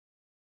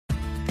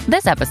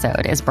This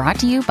episode is brought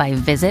to you by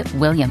Visit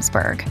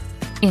Williamsburg.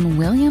 In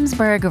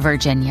Williamsburg,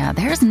 Virginia,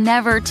 there's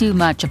never too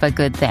much of a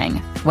good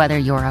thing. Whether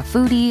you're a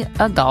foodie,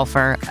 a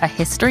golfer, a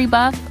history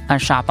buff, a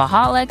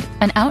shopaholic,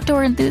 an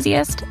outdoor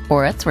enthusiast,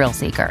 or a thrill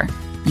seeker,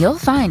 you'll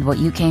find what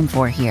you came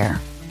for here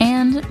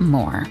and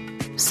more.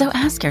 So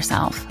ask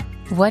yourself,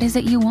 what is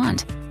it you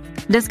want?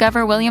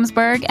 Discover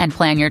Williamsburg and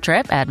plan your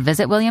trip at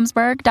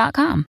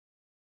visitwilliamsburg.com.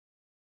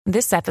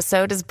 This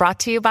episode is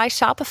brought to you by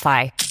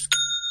Shopify.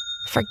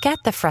 Forget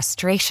the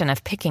frustration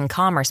of picking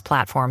commerce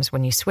platforms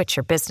when you switch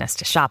your business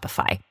to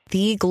Shopify,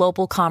 the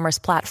global commerce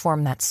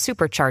platform that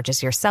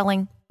supercharges your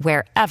selling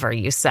wherever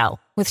you sell.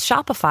 With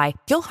Shopify,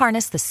 you'll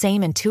harness the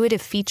same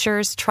intuitive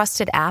features,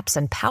 trusted apps,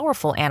 and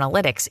powerful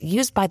analytics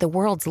used by the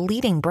world's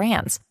leading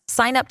brands.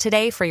 Sign up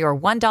today for your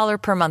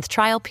 $1 per month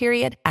trial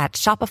period at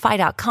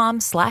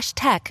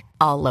shopify.com/tech,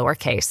 all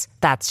lowercase.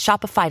 That's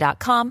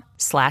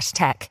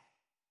shopify.com/tech.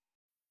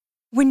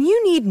 When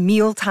you need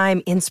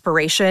mealtime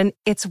inspiration,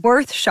 it's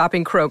worth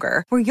shopping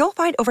Kroger, where you'll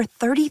find over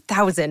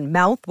 30,000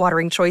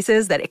 mouth-watering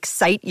choices that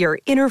excite your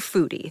inner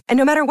foodie. And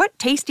no matter what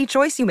tasty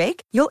choice you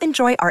make, you'll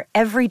enjoy our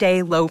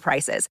everyday low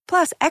prices,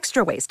 plus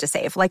extra ways to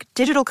save, like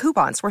digital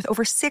coupons worth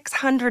over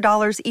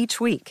 $600 each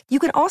week. You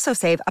can also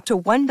save up to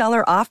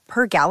 $1 off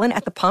per gallon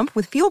at the pump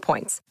with fuel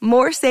points.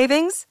 More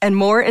savings and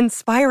more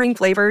inspiring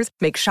flavors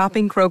make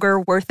shopping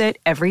Kroger worth it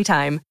every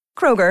time.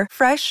 Kroger,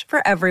 fresh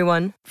for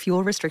everyone.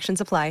 Fuel restrictions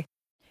apply.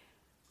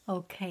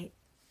 Okay,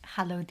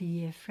 hello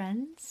dear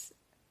friends.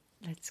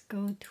 Let's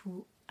go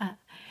to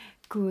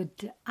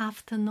good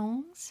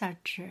afternoon,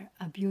 such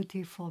a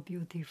beautiful,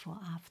 beautiful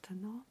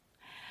afternoon.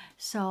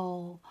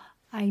 So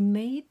I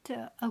made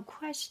a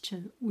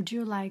question. Would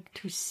you like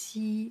to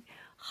see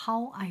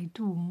how I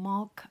do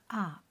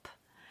mock-up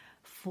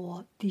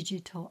for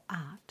digital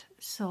art?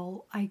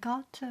 So I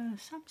got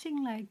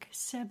something like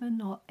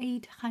 700 or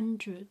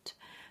 800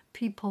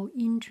 people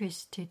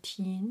interested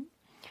in.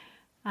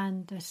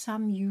 And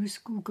some use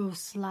Google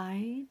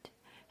Slide,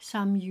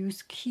 some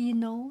use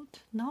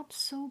Keynote. Not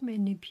so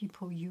many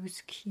people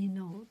use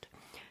Keynote.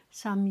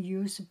 Some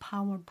use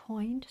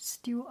PowerPoint.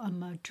 Still a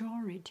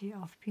majority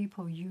of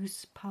people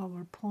use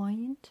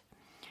PowerPoint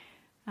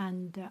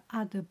and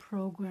other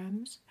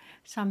programs.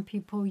 Some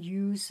people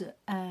use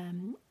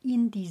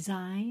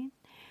InDesign,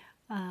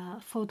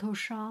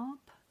 Photoshop,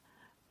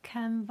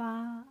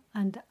 Canva,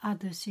 and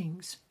other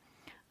things.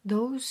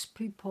 Those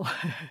people,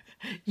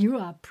 you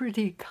are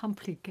pretty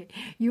complicated.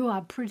 You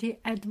are pretty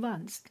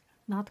advanced,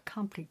 not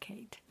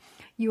complicated.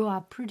 You are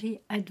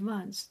pretty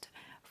advanced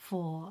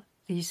for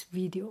this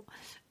video.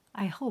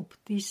 I hope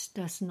this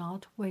does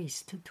not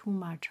waste too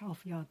much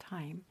of your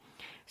time,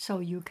 so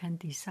you can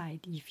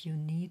decide if you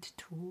need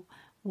to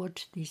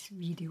watch this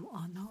video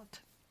or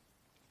not.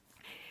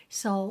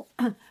 So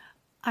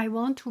I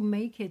want to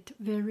make it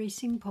very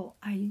simple.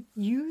 I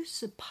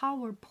use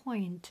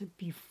PowerPoint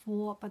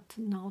before, but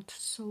not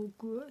so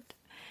good.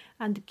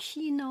 And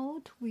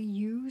Keynote we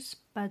use,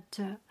 but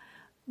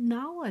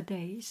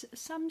nowadays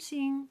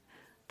something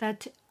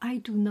that I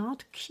do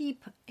not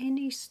keep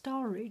any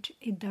storage.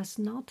 It does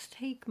not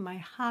take my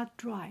hard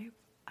drive.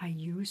 I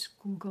use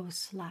Google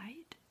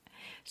Slide.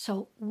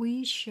 So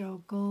we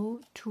shall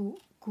go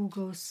to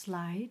Google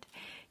Slide.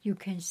 You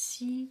can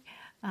see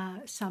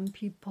some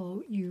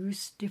people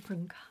use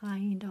different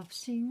kind of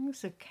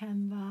things.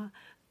 Canva,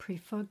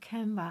 prefer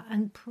Canva,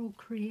 and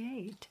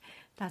Procreate.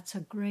 That's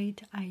a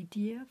great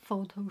idea.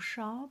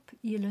 Photoshop,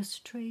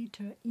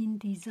 Illustrator,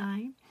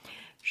 InDesign.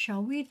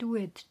 Shall we do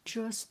it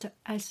just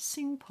as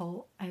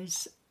simple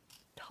as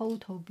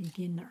total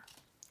beginner?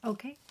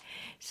 Okay,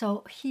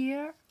 so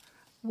here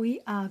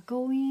we are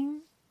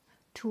going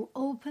to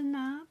open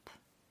up.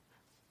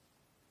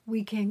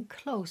 We can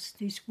close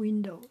this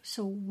window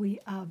so we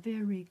are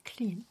very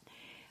clean.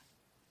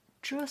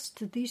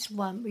 Just this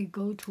one, we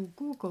go to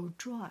Google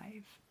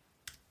Drive,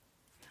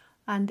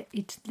 and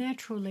it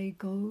naturally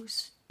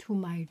goes to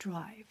my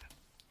drive.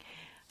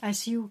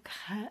 As you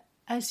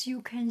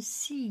can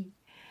see,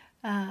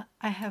 I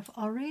have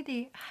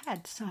already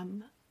had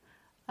some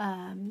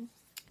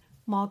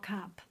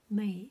mock-up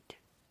made.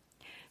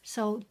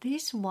 So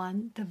this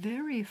one, the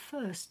very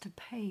first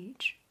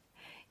page,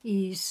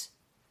 is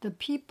the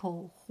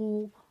people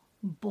who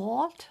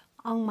bought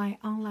on my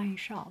online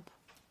shop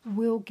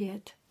will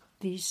get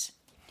this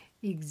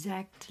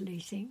exactly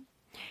thing.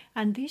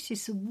 And this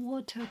is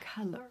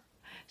watercolor.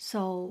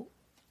 So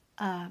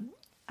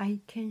I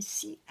can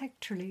see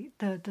actually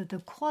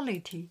the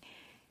quality.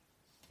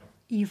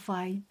 If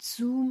I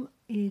zoom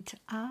it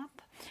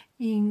up,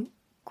 in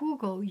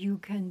Google you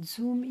can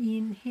zoom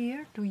in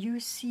here. Do you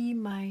see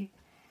my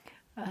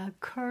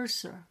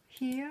cursor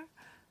here?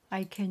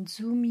 I can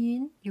zoom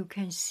in. You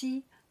can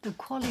see the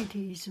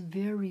quality is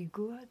very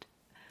good.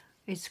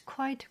 It's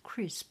quite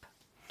crisp.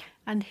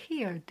 And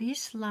here,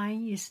 this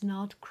line is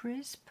not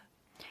crisp.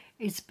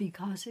 It's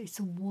because it's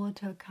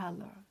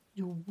watercolor.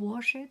 You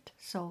wash it,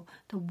 so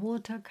the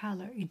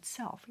watercolor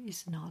itself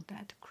is not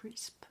that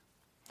crisp.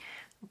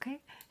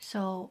 Okay,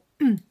 so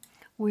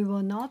we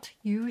will not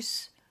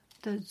use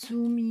the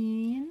zoom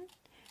in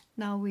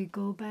Now we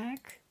go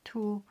back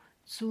to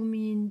zoom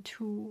in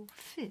to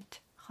fit.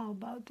 How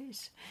about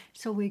this?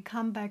 So we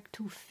come back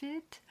to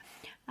fit,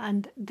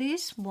 and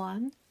this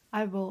one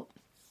I will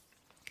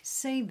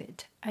save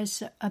it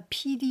as a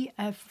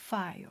PDF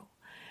file,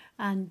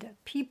 and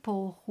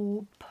people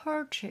who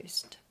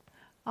purchased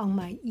on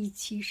my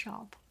Yiqi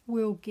shop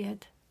will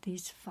get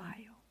this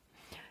file.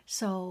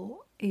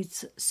 So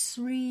it's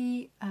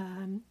 3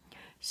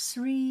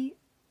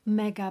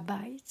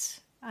 megabytes,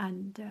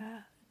 and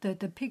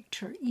the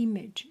picture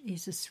image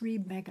is 3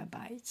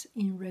 megabytes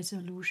in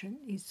resolution.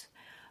 It's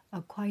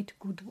a quite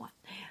good one.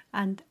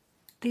 And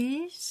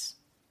this,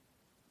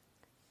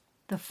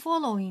 the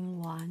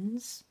following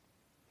ones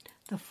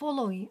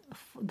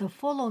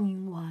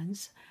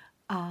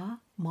are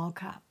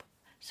mock-up.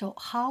 So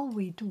how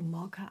we do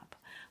mock-up?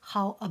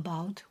 How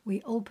about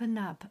we open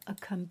up a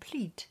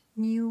complete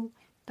new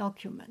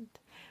document?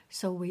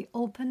 So we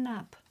open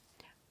up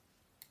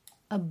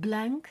a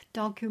blank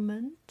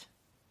document,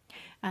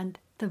 and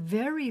the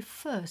very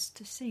first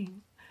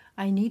thing,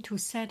 I need to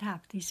set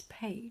up this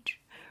page.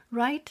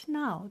 Right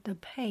now, the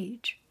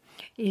page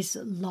is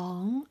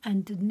long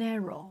and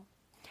narrow,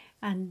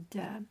 and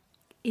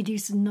it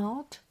is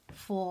not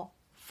for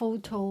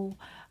photo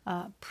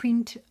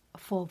print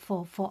for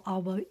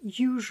our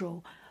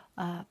usual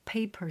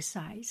paper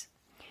size.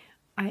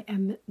 I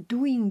am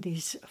doing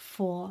this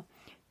for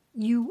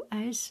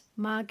US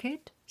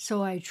market,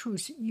 so I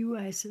choose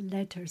US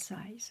letter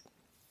size.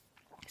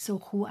 So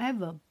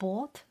whoever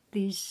bought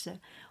this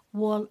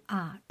wall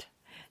art,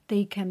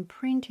 they can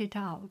print it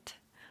out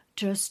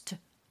just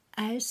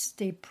as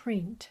they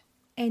print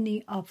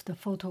any of the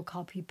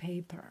photocopy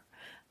paper,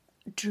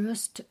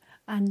 just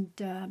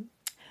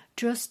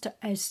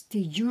as they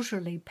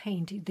usually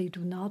paint. They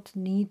do not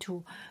need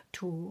to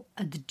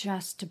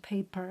adjust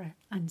paper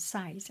and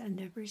size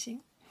and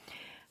everything.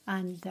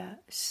 And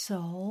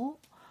so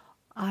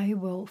I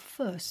will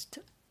first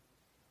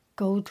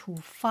go to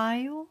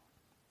File.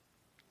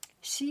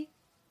 See,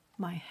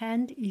 my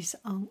hand is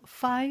on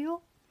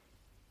File.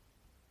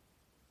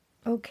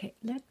 Okay,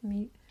 let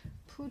me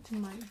put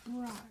my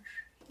brush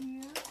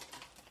here.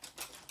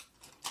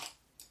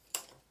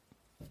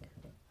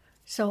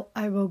 So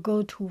I will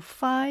go to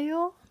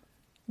File,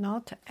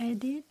 not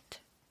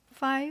Edit,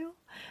 File,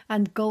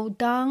 and go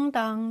down.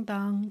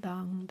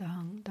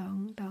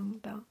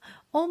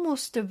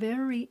 Almost the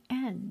very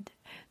end,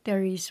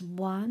 there is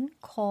one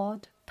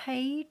called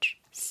Page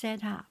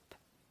Setup.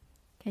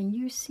 Can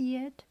you see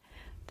it?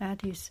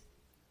 That is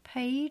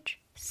Page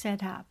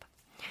Setup.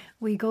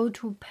 We go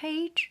to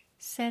Page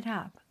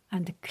Setup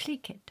and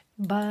click it.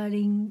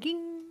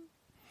 Ba-ding-ding.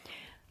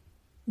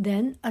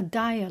 Then a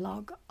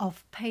dialog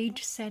of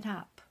Page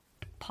Setup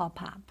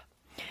pop up.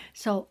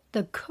 So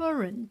the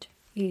current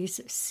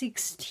is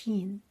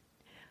 16:9.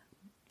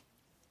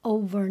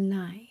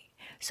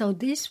 So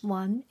this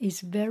one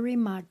is very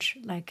much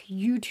like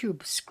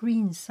YouTube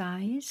screen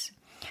size,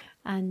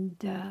 and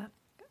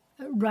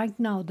right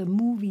now the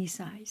movie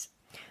size.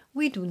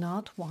 We do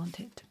not want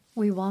it.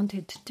 We want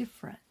it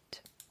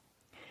different.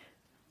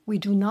 We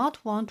do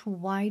not want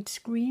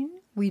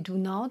widescreen. We do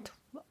not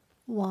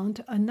want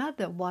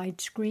another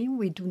widescreen.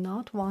 We do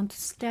not want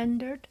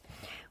standard.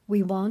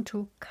 We want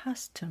to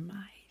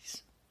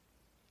customize.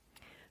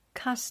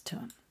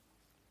 Custom.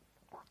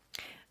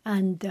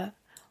 And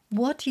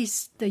what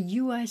is the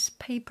US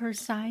paper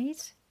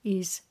size?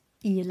 Is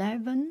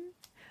 11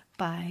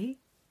 by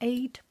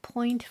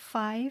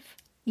 8.5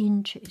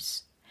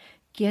 inches.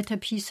 Get a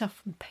piece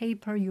of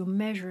paper, you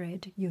measure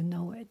it, you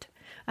know it.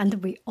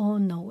 And we all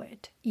know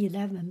it,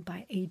 11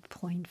 by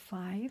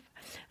 8.5,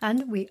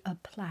 and we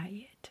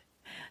apply it.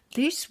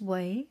 This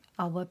way,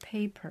 our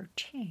paper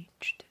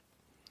changed.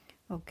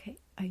 Okay,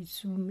 I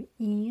zoom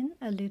in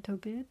a little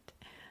bit.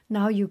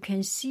 Now you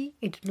can see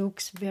it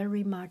looks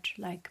very much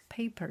like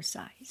paper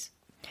size.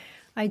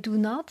 I do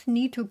not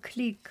need to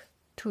click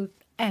to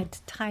add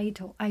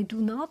title. I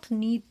do not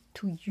need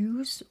to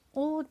use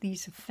all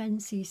these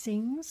fancy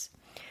things.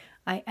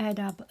 I add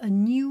up a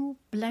new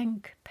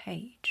blank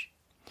page.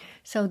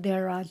 So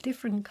there are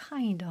different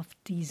kind of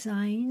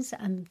designs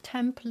and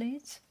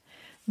templates.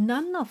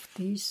 None of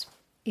this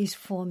is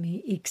for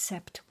me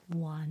except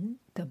one,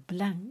 the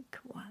blank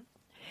one.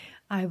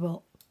 I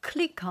will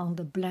click on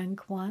the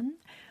blank one.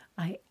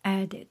 I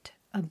added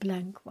a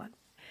blank one.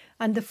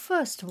 And the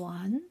first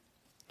one,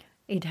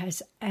 it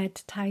has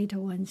add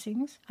title and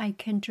things. I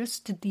can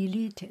just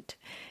delete it.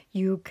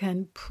 You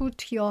can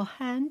put your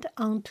hand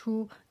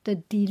onto the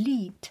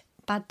delete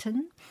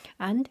button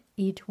and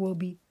it will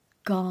be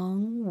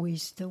gone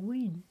with the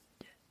wind.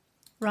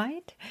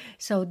 Right?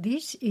 So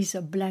this is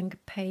a blank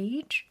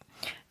page.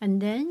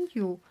 And then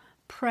you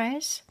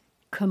press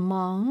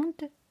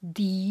Command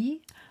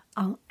D.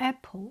 On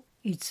Apple,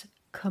 it's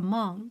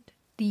Command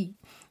D.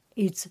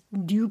 It's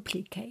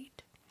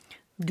duplicate.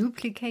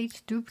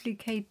 Duplicate,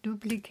 duplicate,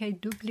 duplicate,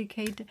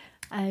 duplicate,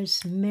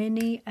 as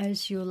many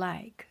as you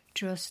like,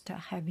 just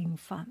having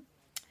fun.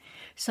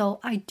 So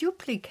I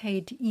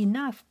duplicate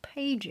enough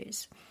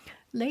pages.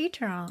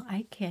 Later on,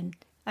 I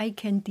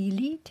can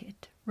delete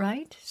it,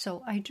 right?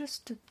 So I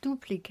just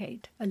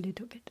duplicate a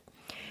little bit.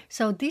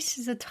 So this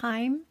is the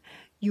time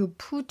you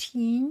put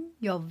in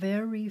your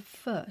very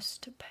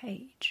first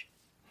page.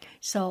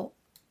 So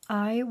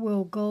I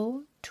will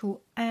go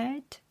to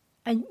add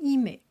an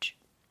image.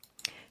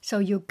 So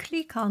you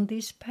click on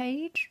this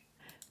page,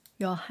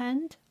 your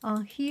hand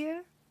on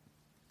here,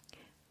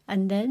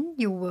 and then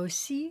you will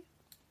see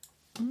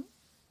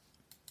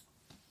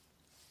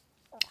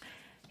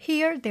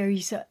here there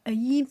is an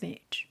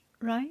image,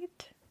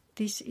 right?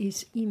 This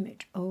is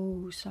image.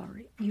 Oh,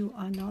 sorry, you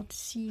are not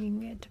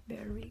seeing it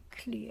very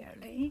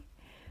clearly.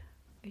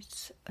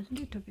 It's a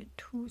little bit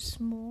too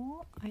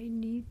small. I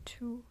need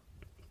to.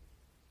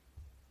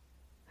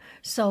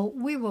 So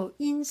we will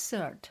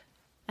insert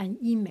an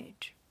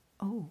image.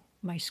 Oh,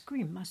 my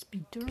screen must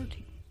be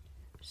dirty.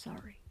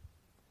 Sorry.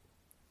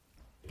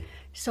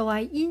 So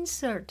I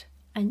insert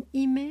an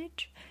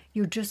image.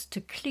 You just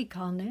click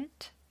on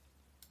it.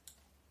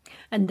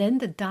 And then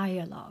the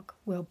dialog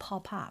will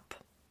pop up.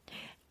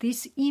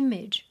 This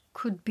image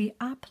could be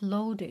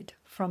uploaded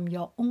from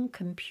your own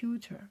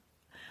computer,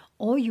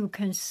 or you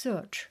can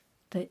search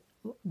the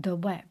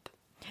web.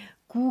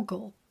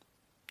 Google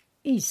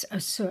is a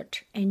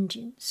search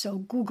engine, so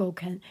Google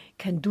can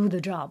do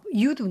the job.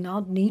 You do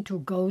not need to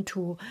go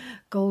to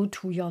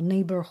your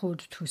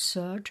neighborhood to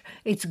search.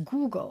 It's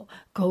Google.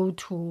 Go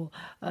to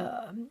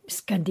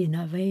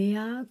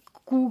Scandinavia.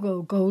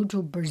 Google, go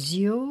to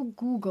Brazil.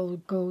 Google,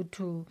 go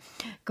to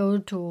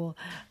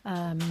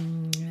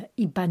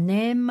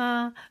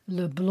Ipanema,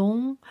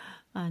 Leblon,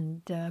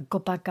 and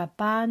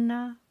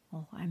Copacabana.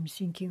 Oh, I'm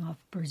thinking of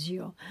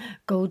Brazil.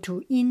 Go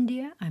to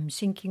India. I'm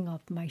thinking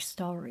of my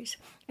stories.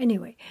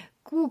 Anyway,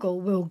 Google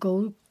will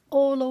go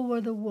all over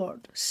the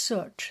world,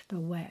 search the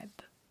web,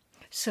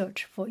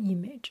 search for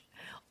image.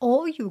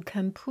 Or you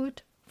can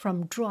put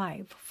from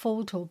Drive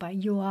photo by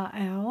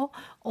URL,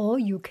 or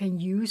you can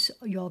use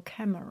your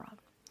camera.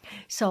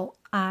 So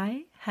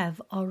I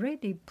have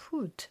already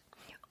put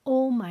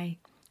all my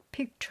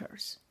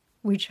pictures,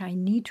 which I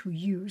need to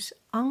use,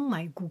 on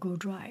my Google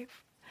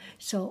Drive.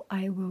 So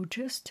I will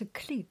just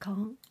click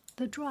on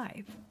the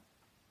drive.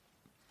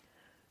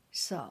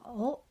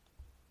 So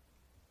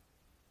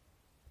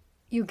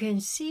you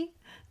can see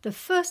the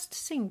first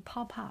thing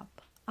pop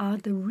up are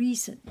the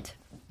recent.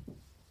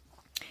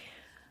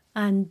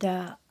 And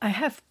I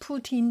have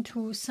put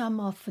into some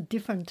of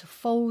different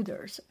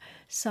folders.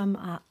 Some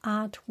are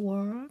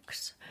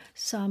artworks,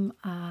 some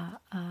are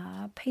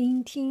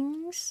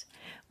paintings.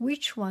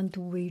 Which one do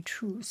we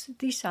choose?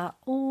 These are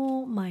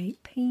all my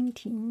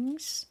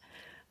paintings.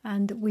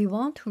 And we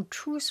want to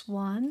choose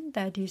one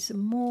that is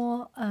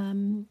more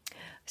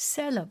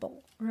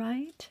sellable,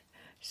 right?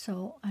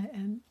 So I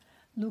am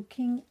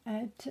looking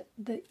at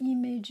the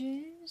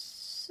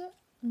images.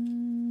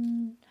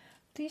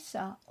 These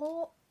are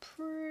all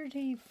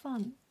pretty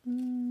fun.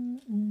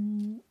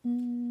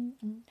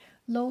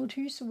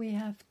 Lotus we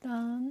have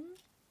done.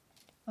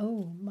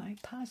 Oh, my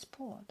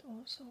passport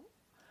also.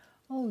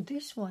 Oh,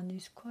 this one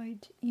is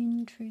quite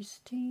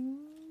interesting.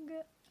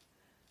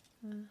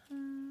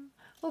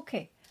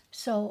 Okay,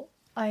 so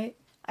I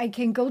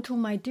can go to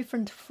my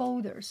different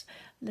folders.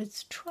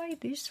 Let's try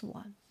this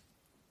one.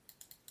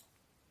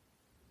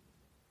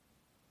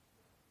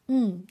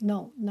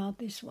 No, not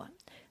this one.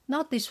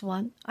 Not this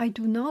one. I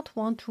do not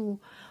want to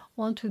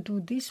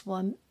do this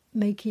one,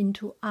 make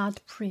into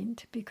art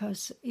print,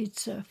 because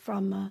it's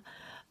from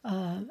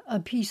a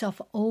piece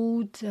of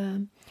old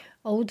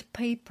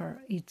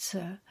paper. It's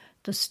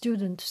the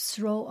students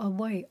throw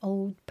away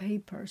old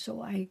paper,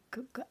 so I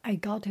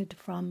got it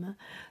from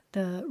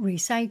the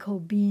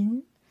recycle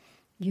bin.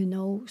 You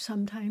know,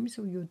 sometimes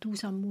you do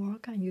some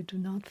work and you do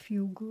not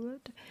feel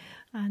good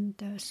and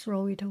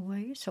throw it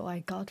away. So I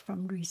got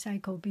from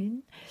recycle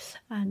bin,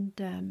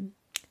 and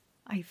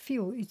I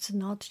feel it's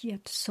not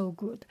yet so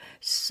good.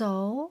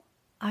 So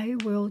I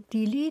will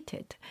delete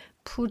it.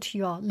 Put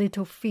your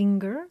little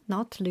finger,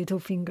 not little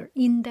finger,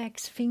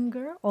 index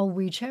finger, or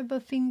whichever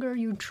finger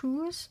you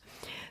choose.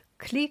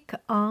 Click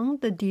on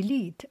the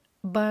delete.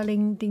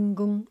 Berling ding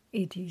gong,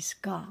 it is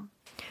gone.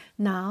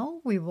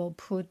 Now we will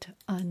put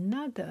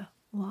another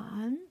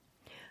one,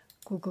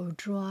 Google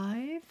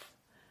Drive,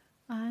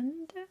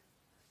 and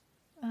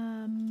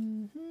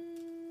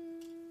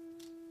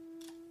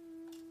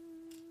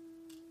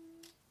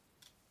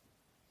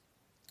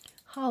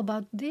how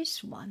about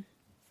this one?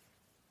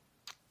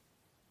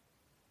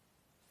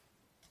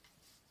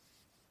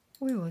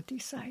 We will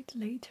decide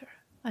later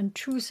and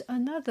choose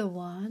another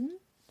one.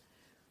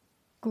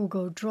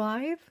 Google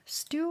Drive,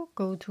 still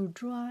go to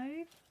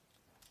Drive.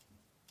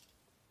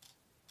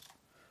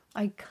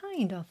 I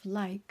kind of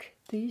like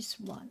this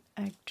one,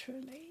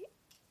 actually.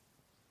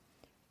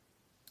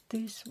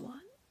 This one.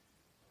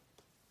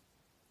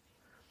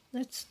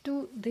 Let's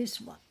do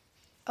this one.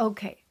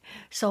 Okay,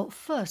 so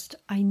first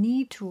I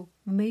need to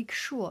make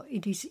sure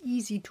it is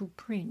easy to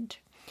print.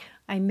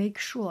 I make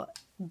sure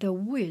the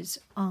width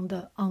on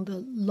the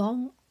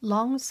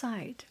long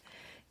side,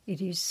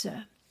 it is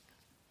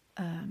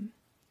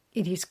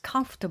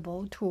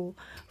comfortable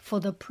for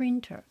the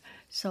printer.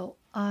 So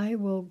I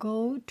will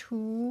go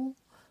to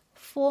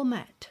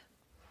Format.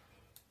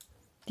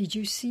 Did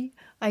you see?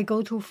 I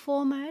go to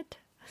Format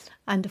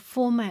and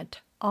Format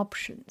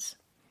Options.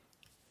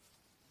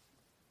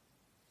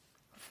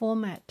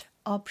 Format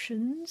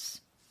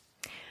Options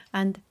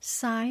and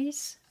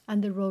Size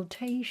and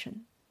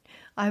Rotation.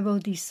 I will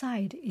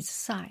decide its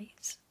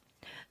size.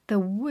 The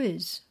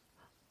width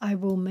I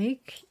will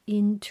make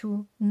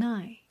into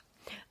 9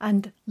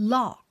 and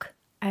lock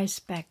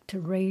aspect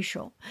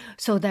ratio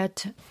so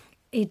that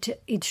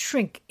it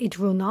shrink. It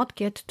will not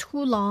get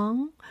too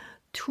long,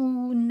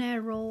 too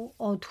narrow,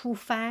 or too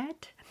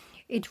fat.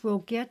 It will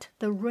get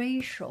the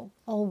ratio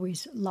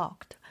always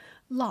locked.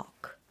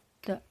 Lock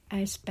the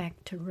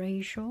aspect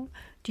ratio.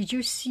 Did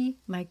you see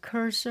my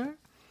cursor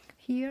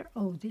here?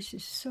 Oh, this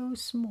is so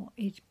small.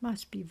 It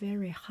must be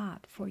very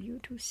hard for you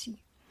to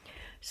see.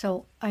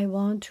 So I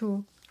want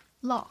to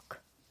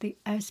lock the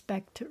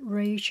aspect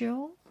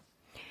ratio,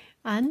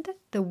 and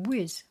the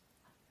width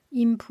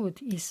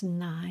input is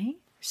 9.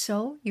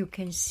 So you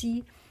can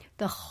see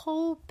the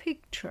whole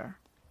picture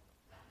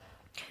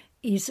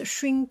is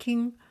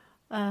shrinking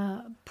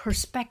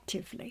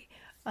prospectively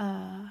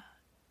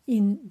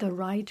in the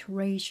right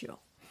ratio.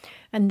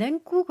 And then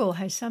Google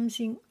has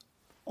something,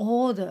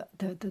 all the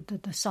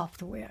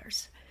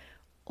softwares,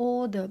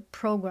 all the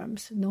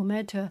programs, no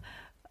matter,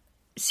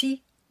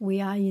 see,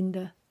 we are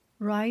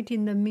right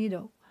in the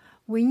middle.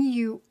 When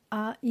you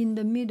are in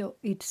the middle,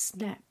 it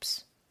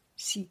snaps.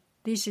 See,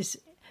 this is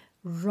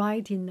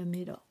right in the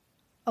middle.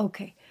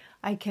 Okay,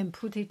 I can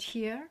put it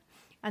here,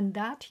 and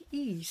that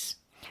is,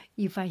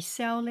 if I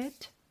sell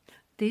it,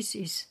 this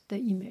is the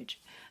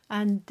image.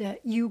 And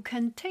you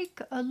can take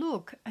a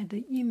look at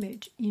the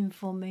image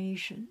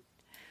information.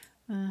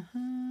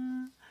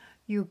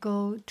 You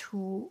go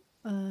to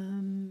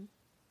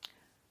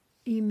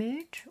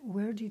image.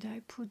 Where did I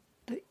put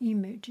the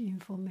image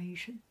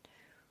information?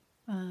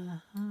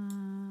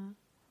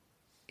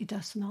 It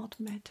does not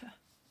matter.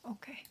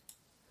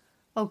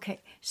 Okay,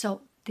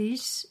 so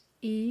this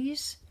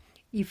is,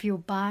 if you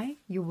buy,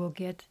 you will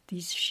get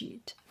this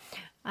sheet.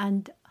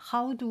 And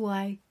how do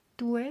I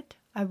do it?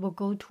 I will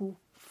go to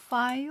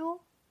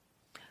File,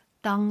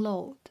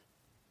 Download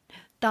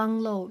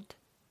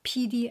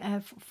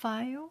PDF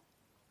file,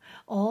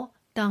 or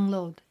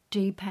download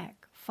JPEG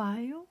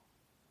file,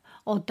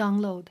 or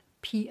download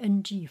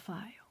PNG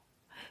file.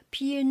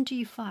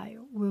 PNG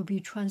file will be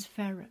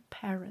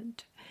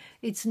transparent.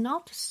 It's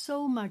not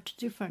so much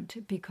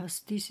different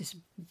because this is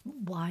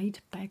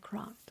white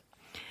background.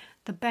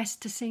 The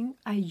best thing,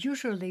 I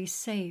usually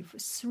save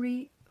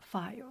 3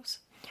 files.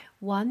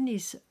 One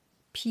is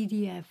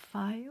PDF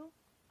file,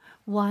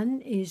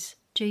 one is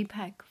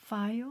JPEG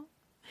file,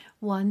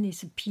 one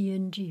is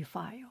PNG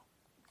file.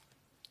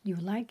 You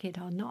like it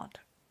or not,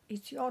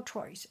 it's your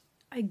choice.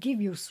 I give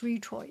you 3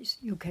 choices,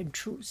 you can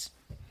choose.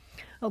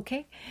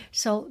 Okay,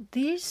 so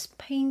this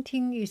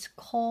painting is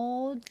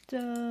called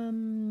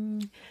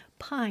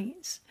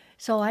Pines.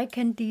 So I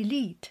can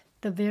delete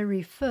the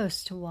very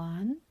first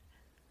one.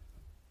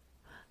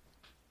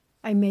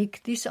 I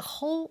make this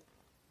whole,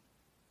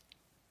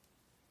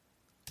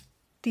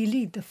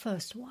 delete the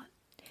first one.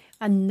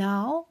 And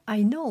now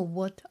I know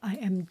what I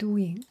am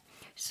doing.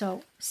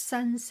 So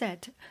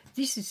sunset,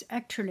 this is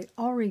actually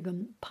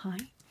Oregon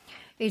pine.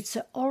 It's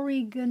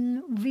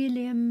Oregon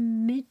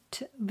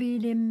Willamette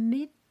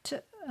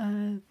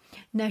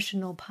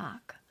National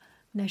Park,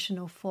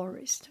 National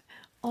Forest,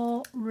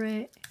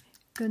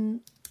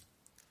 Oregon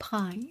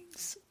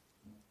pines.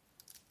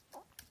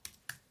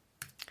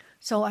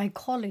 So I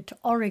call it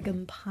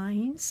Oregon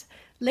Pines.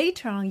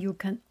 Later on, you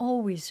can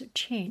always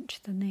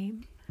change the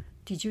name.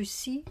 Did you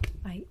see?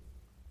 I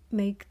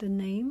make the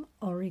name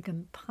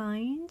Oregon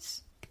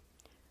Pines.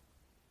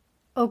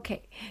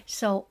 Okay,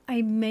 so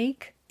I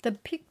make the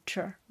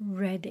picture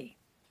ready.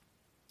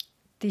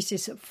 This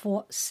is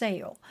for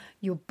sale.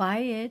 You buy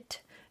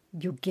it,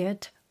 you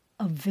get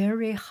a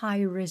very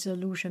high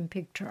resolution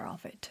picture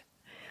of it.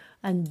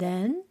 And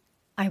then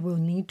I will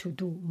need to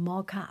do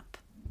mock-up.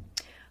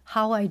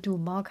 How I do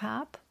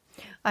mock-up?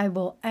 I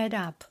will add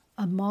up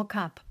a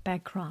mock-up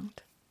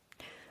background.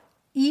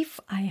 If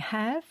I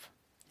have,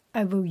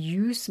 I will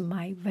use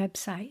my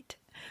website.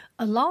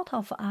 A lot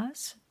of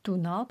us do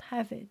not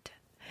have it.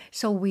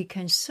 So we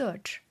can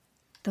search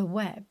the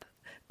web,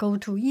 go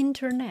to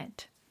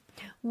internet.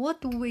 What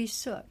do we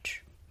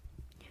search?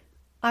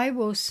 I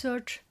will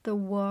search the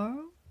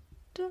word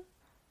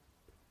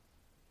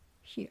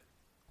here.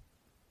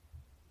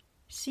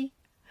 See?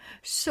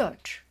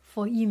 Search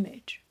for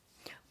image.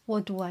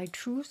 What do I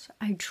choose?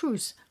 I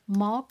choose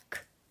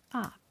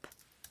mock-up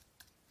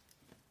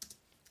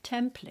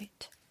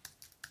template.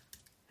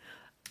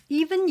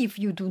 Even if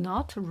you do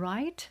not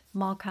write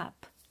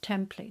mock-up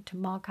template,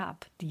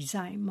 mock-up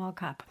design,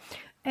 mock-up,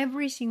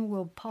 everything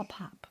will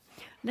pop up.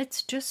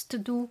 Let's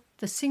just do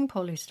the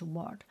simplest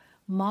word,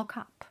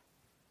 mock-up.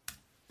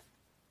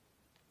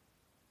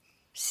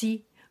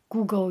 See,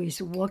 Google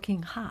is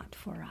working hard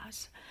for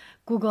us.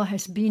 Google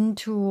has been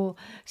to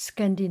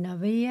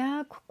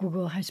Scandinavia.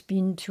 Google has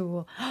been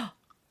to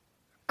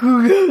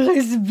Google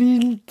has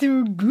been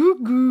to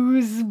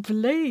Gugu's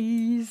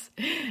place.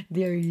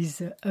 There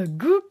is a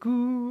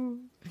Gugu.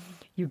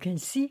 You can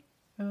see.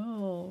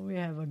 Oh, we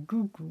have a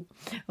Gugu.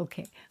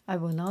 Okay, I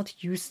will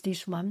not use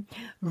this one.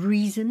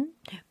 Reason,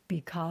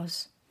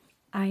 because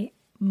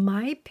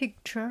my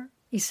picture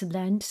is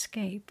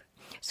landscape.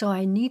 So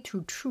I need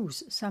to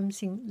choose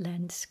something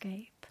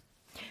landscape.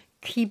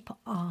 Keep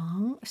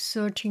on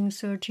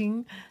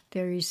searching.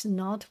 There is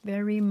not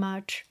very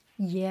much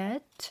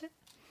yet.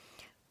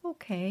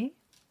 Okay,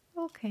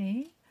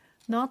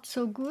 not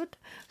so good.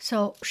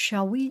 So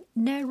shall we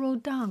narrow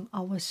down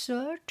our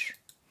search?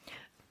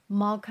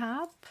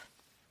 Mock-up,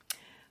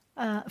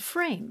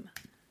 frame,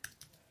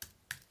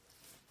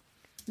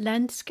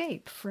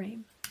 landscape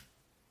frame.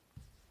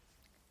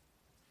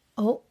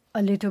 Oh,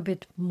 a little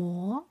bit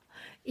more.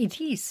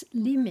 It is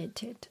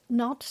limited,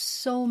 not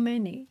so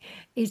many.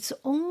 It's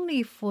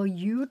only for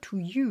you to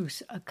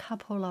use a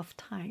couple of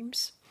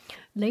times.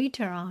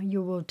 Later on,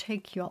 you will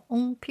take your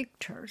own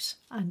pictures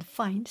and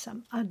find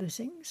some other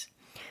things.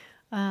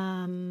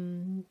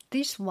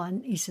 This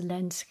one is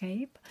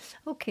landscape.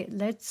 Okay,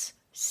 let's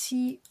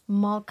see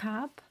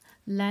mock-up,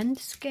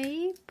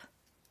 landscape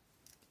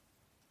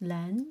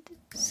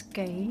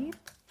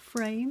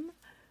frame.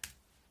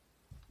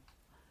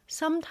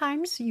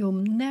 Sometimes you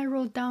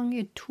narrow down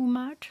it too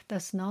much,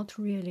 does not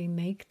really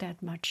make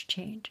that much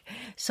change.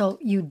 So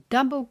you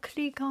double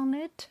click on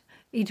it,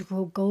 it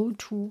will go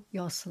to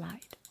your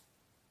slide.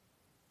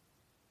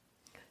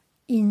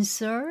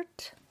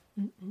 Insert,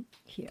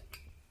 here.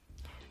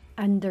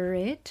 Under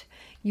it,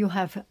 you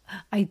have,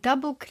 I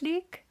double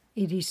click,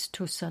 it is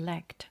to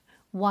select.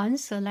 One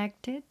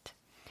selected.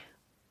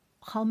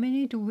 How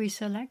many do we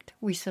select?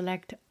 We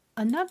select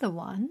another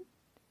one.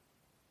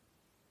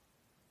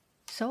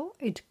 So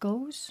it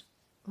goes,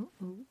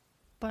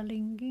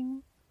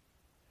 blinking.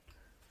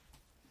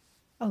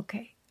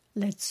 Okay,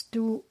 let's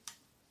do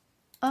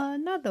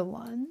another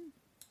one.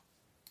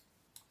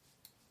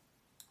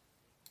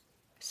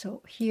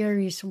 So here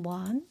is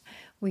one.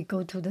 We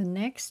go to the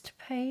next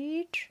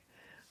page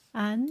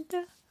and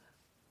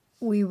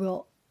we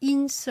will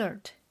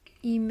insert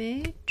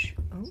image.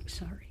 Oh,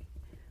 sorry.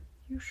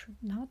 You should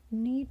not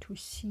need to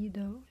see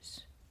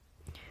those.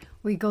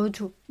 We go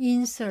to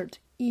insert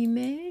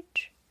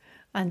image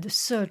and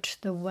search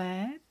the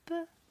web.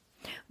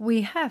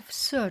 We have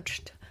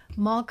searched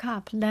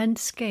mock-up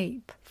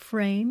landscape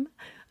frame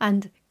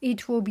and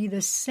it will be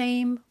the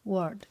same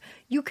word.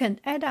 You can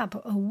add up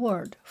a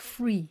word,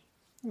 free.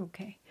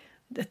 Okay,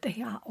 that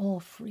they are all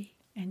free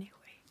anyway.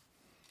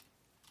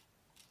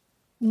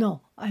 No,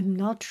 I'm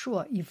not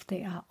sure if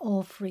they are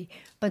all free,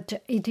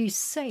 but it is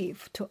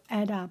safe to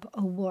add up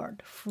a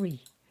word,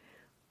 free.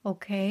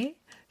 Okay,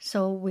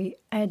 so we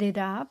added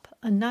up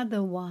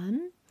another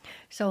one.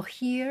 So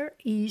here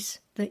is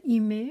the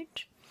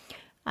image,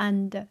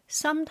 and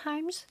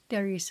sometimes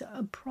there is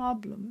a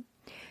problem.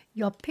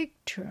 Your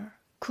picture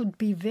could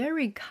be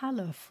very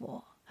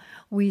colorful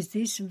with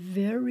this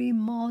very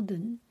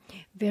modern,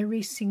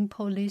 very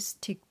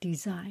simplistic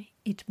design.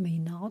 It may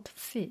not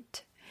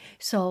fit.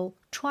 So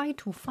try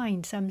to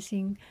find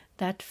something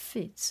that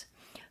fits.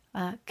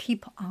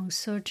 Keep on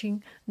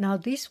searching. Now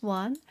this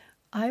one,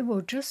 I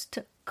will just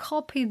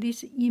copy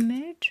this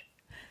image,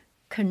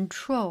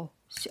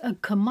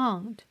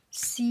 Command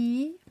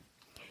C,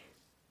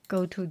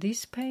 go to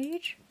this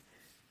page,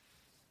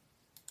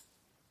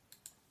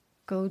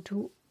 go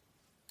to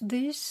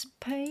this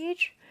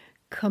page,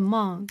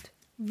 Command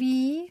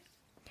V.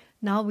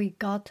 Now we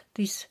got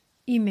this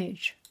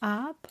image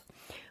up.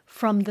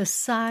 From the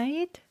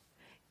side,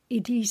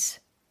 it is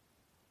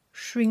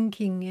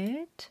shrinking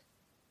it.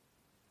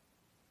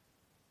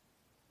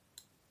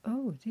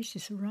 Oh, this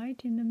is right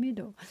in the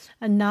middle.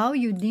 And now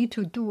you need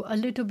to do a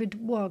little bit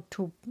work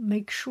to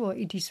make sure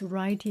it is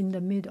right in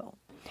the middle,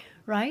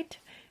 right?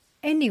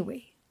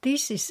 Anyway,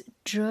 this is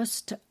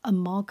just a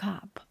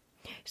mock-up.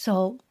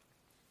 So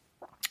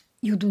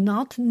you do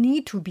not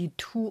need to be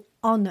too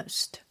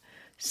honest.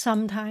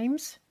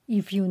 Sometimes,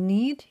 if you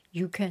need,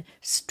 you can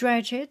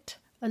stretch it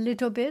a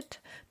little bit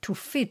to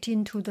fit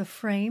into the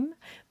frame,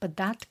 but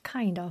that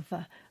kind of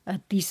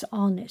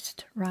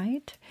dishonest,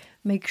 right?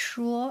 Make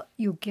sure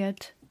you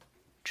get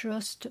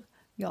just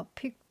your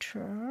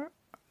picture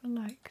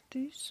like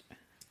this.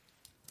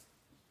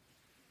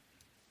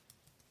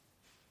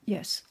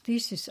 Yes,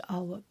 this is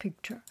our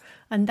picture,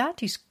 and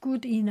that is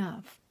good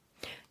enough.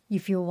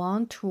 If you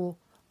want to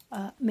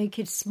make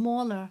it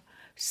smaller,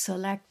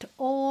 select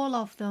all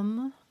of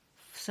them,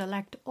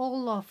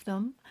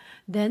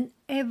 then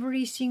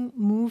everything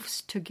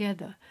moves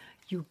together.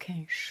 You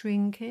can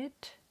shrink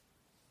it.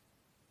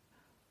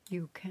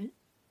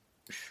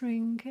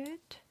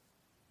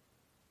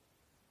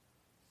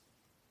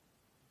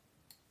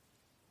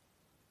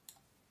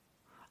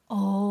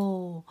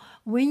 Oh,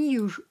 when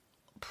you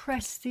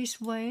press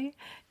this way,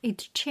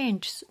 it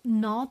changes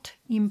not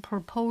in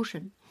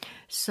proportion.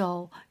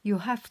 So you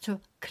have to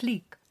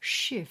click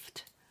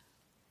Shift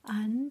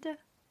and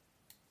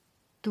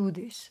do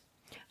this.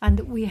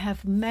 And we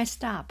have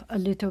messed up a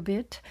little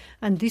bit,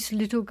 and this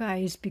little guy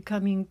is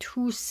becoming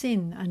too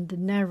thin and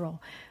narrow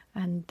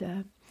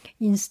and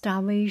in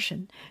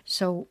starvation.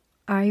 So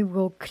I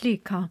will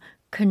click on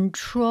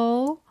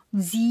Control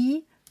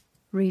Z,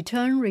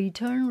 return,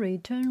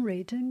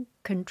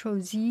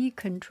 Control Z,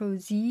 Control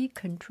Z,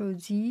 Control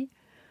Z.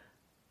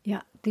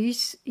 Yeah,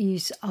 this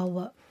is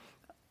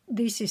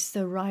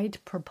the right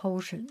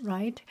proportion,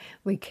 right?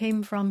 We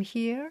came from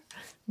here.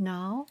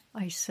 Now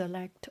I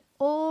select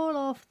all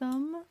of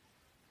them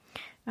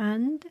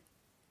and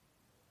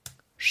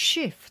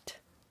Shift,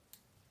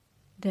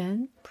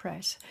 then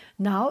press.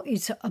 Now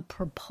it's a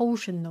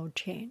proportional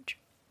change.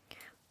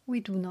 We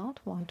do not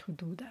want to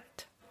do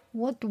that.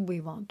 What do we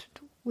want to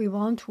do? We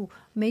want to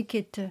make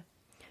it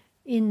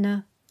in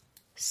a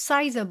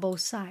sizable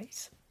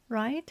size,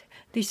 right?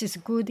 This is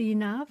good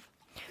enough.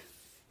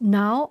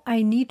 Now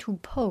I need to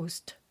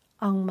post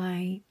on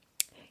my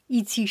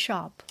Etsy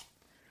shop.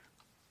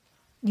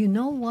 You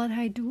know what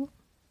I do?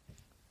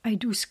 I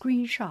do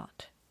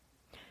screenshot.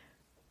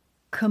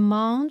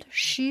 Command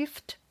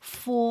Shift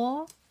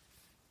 4.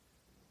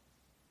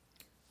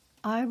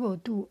 I will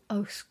do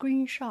a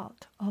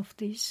screenshot of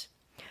this.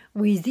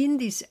 Within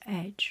this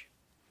edge,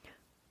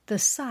 the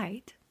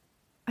side,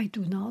 I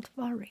do not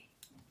vary.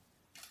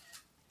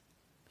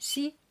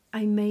 See,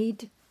 I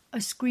made a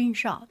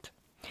screenshot.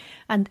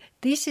 And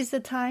this is the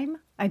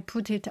time I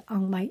put it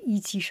on my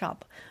Etsy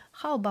shop.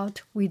 How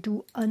about we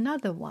do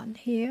another one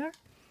here?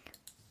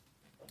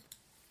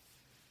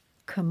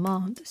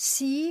 Command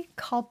C,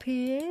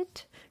 copy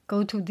it,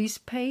 go to this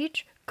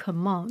page,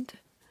 Command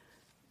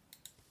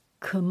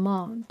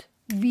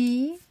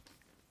V,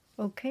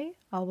 okay,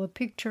 our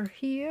picture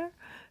here.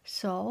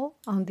 So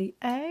on the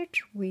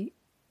edge, we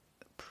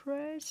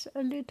press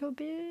a little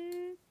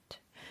bit,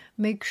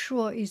 make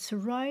sure it's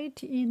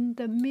right in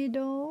the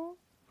middle.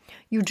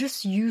 You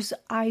just use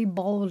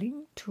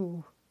eyeballing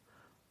to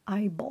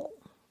eyeballing.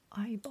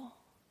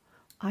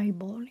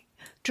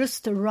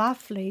 Just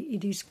roughly,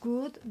 it is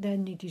good,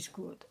 then it is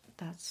good.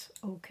 That's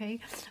okay.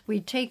 We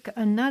take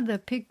another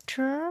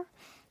picture,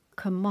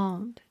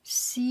 Command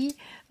C,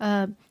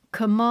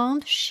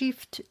 Command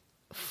Shift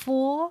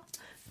 4,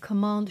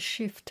 Command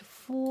Shift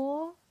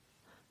 4,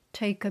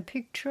 take a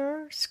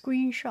picture,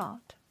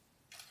 screenshot.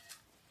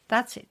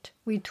 That's it.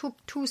 We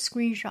took 2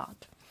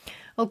 screenshots.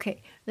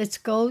 Okay, let's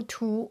go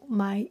to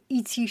my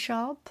Etsy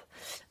shop.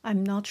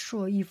 I'm not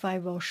sure if I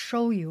will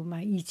show you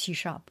my Etsy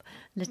shop.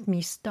 Let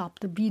me stop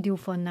the video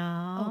for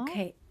now.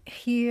 Okay,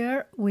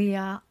 here we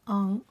are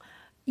on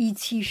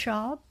Etsy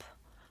shop,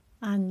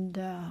 and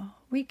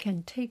we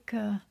can take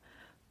a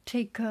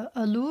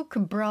look,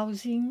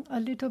 browsing a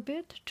little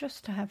bit,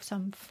 just to have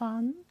some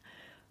fun.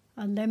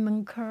 A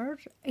lemon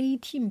curd,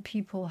 18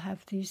 people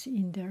have this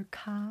in their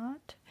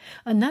cart.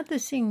 Another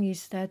thing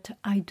is that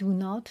I do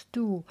not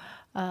do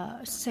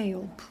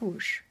sale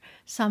push.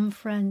 Some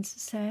friends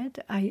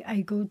said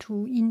I go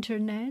to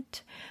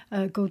internet,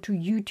 go to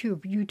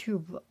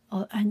YouTube,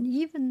 and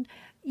even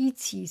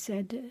Etsy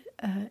said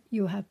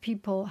you have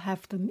people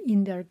have them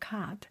in their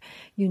cart.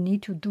 You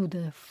need to do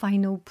the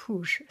final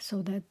push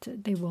so that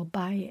they will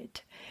buy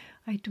it.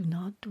 I do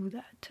not do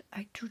that.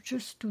 I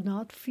just do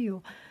not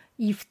feel.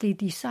 If they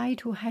decide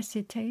to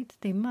hesitate,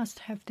 they must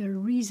have their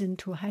reason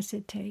to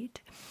hesitate.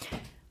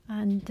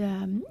 And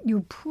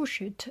you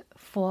push it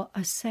for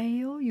a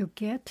sale, you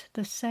get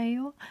the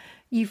sale.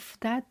 If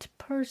that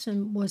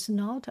person was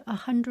not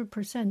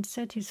 100%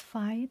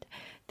 satisfied,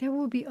 there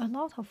will be a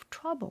lot of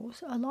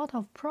troubles, a lot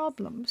of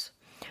problems.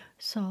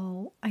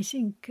 So I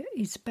think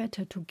it's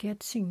better to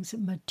get things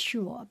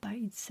mature by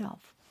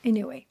itself.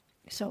 Anyway.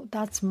 So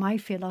that's my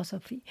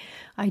philosophy.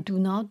 I do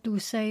not do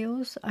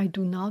sales. I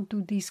do not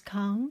do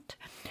discount.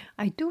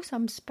 I do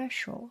some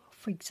special,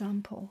 for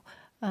example.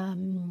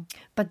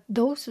 But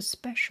those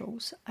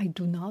specials I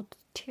do not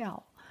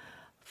tell.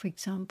 For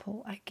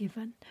example, I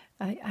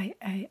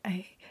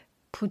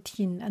put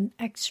in an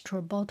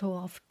extra bottle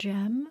of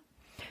jam.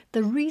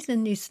 The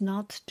reason is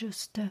not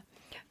just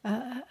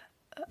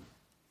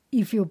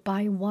if you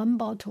buy one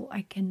bottle,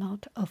 I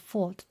cannot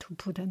afford to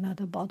put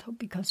another bottle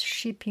because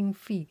shipping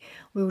fee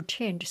will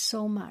change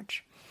so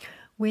much.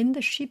 When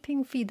the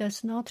shipping fee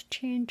does not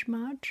change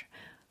much,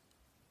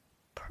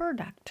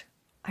 product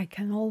I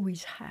can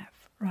always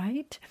have,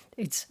 right?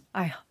 It's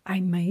I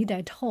made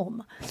at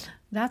home.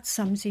 That's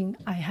something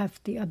I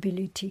have the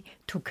ability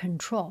to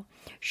control.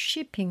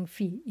 Shipping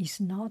fee is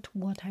not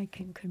what I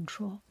can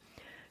control.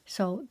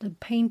 So the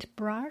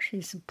paintbrush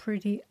is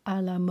pretty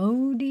a la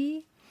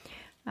mode.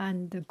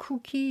 And the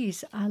cookie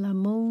is a la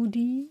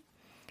mode,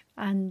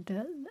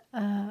 and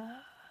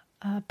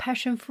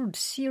passion fruit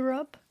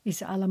syrup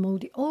is a la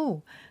mode.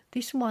 Oh,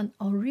 this one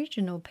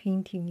original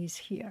painting is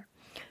here.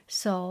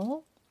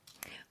 So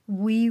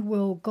we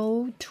will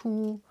go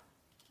to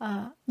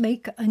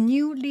make a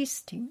new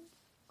listing.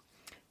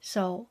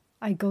 So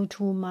I go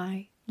to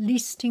my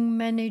listing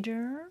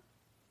manager,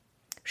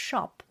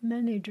 shop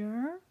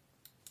manager.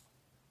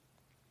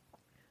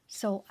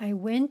 So I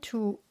went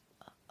to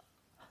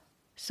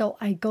So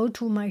I go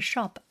to my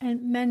shop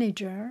and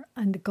manager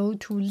and go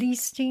to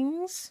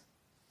listings.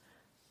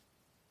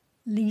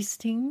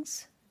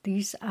 Listings.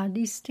 These are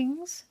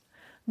listings.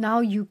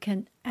 Now you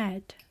can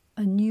add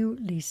a new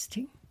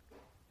listing.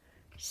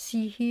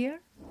 See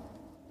here?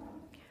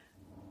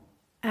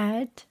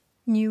 Add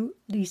new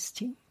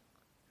listing.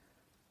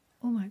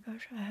 Oh my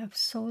gosh, I have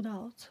sold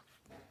out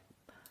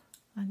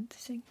and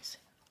things.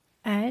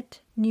 Add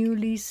new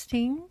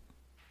listing.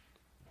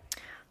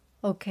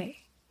 Okay.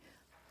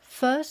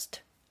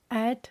 First,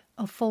 add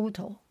a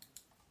photo.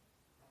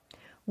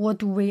 What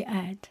do we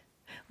add?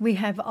 We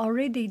have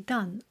already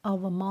done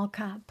our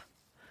mock-up.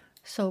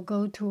 So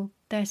go to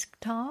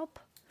desktop,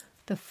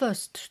 the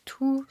first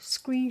 2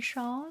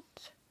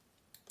 screenshots.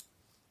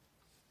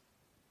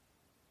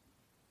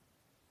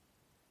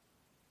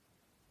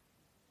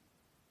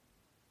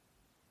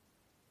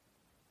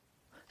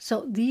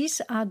 So these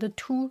are the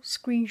 2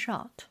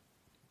 screenshots.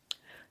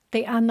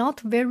 They are not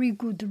very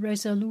good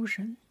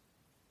resolution.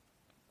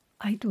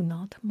 I do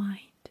not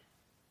mind.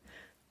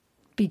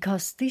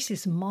 Because this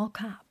is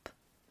mock-up.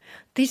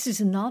 This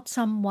is not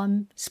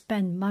someone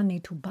spend money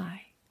to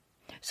buy.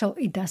 So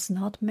it does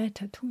not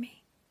matter to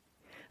me.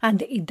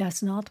 And it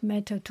does not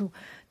matter to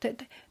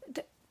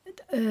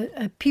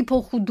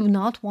people who do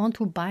not want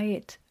to buy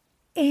it.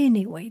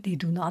 Anyway, they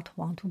do not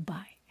want to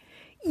buy.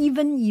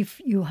 Even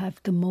if you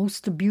have the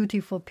most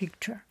beautiful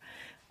picture,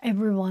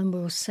 everyone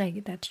will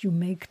say that you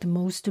make the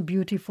most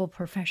beautiful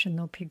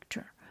professional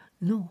picture.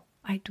 No,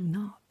 I do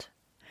not.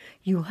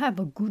 You have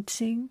a good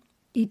thing,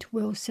 it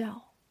will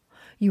sell.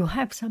 You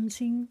have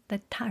something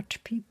that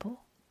touch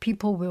people,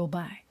 people will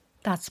buy.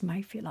 That's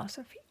my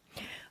philosophy.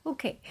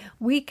 Okay,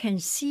 we can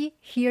see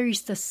here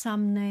is the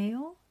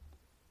thumbnail.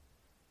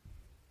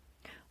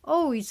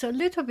 Oh, it's a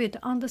little bit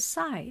on the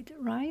side,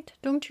 right?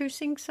 Don't you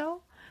think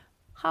so?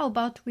 How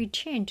about we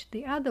change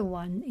the other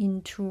one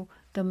into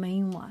the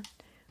main one?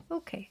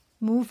 Okay,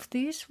 move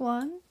this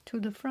one to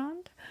the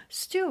front.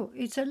 Still,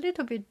 it's a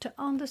little bit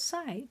on the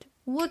side.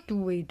 What do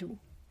we do?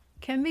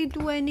 Can we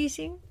do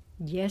anything?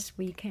 Yes,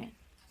 we can.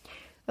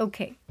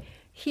 Okay,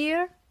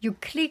 here you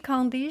click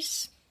on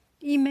this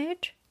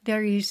image.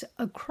 There is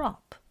a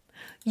crop.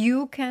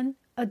 You can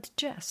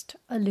adjust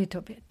a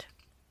little bit.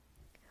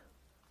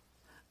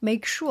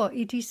 Make sure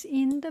it is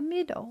in the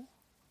middle.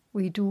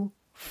 We do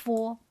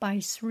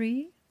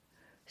 4:3.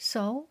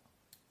 So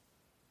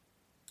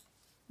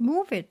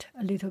move it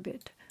a little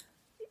bit.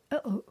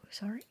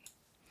 Sorry.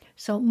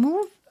 So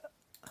move,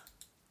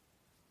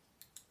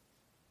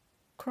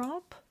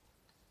 crop,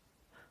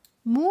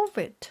 move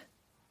it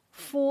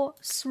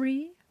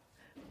 4:3.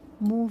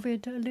 Move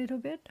it a little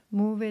bit,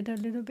 move it a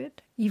little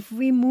bit. If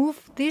we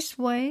move this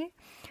way,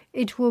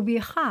 it will be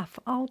half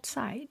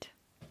outside.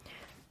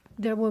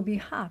 There will be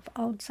half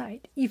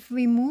outside. If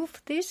we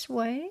move this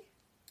way,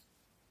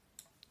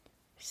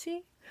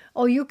 see?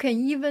 Or you can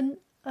even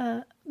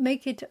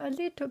make it a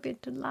little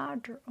bit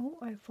larger. Oh,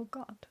 I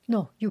forgot.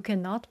 No, you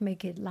cannot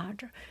make it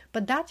larger.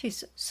 But that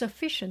is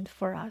sufficient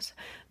for us.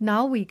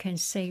 Now we can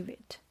save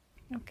it.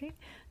 Okay?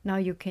 Now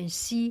you can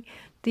see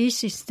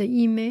this is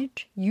the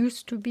image,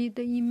 used to be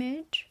the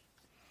image.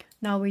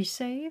 Now we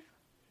save.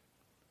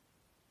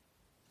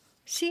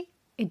 See,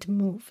 it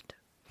moved.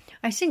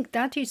 I think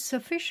that is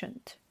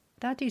sufficient.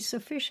 That is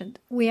sufficient.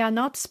 We are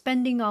not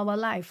spending our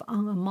life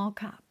on a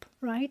mock-up,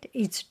 right?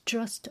 It's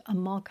just a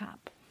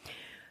mock-up.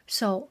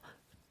 So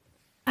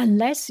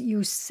unless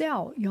you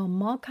sell your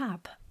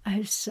mock-up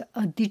as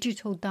a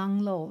digital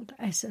download,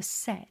 as a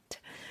set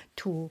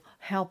to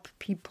help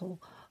people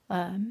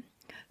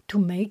to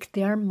make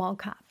their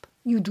mock-up,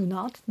 you do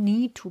not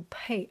need to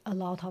pay a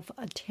lot of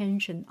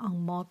attention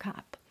on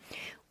mock-up.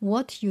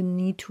 What you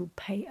need to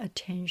pay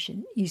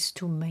attention is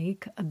to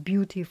make a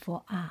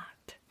beautiful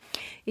art,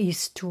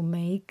 is to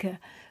make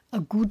a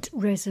good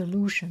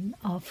resolution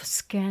of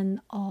scan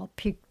or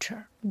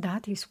picture.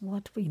 That is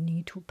what we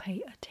need to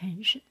pay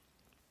attention.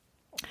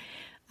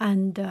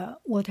 And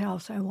what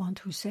else I want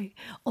to say?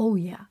 Oh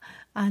yeah,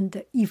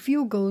 and if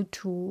you go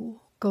to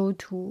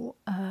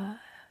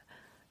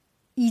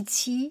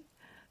Ichi,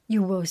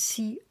 you will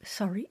see,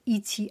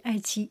 Ichi,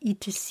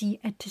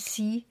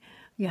 Etsy,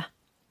 yeah.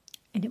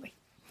 Anyway,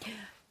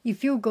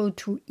 if you go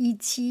to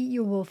Ichi,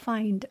 you will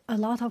find a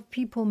lot of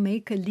people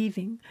make a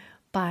living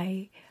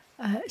by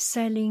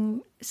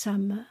selling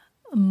some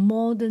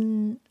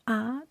modern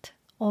art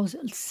or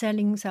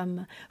selling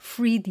some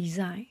free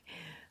design.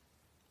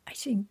 I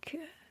think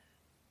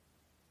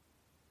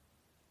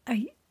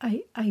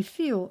I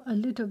feel a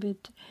little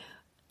bit,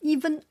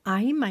 even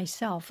I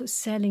myself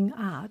selling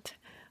art,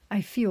 I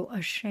feel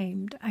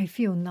ashamed. I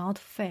feel not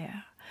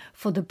fair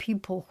for the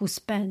people who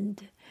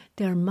spend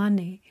their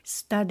money,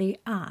 study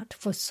art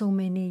for so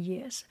many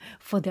years,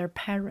 for their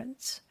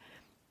parents.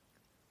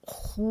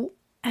 Who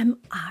am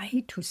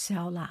I to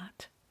sell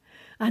art?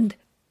 And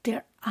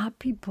there are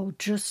people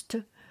just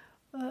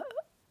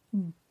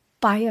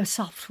buy a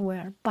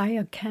software, buy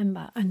a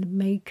Canva and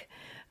make,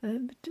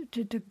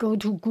 to go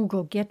to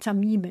Google, get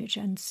some image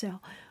and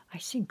sell. I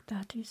think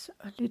that is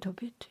a little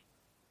bit,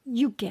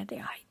 you get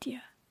the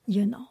idea,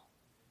 you know.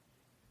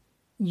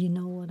 You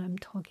know what I'm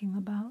talking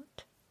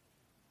about?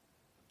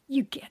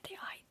 You get the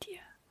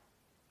idea,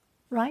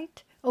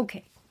 right?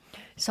 Okay,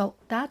 so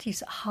that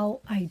is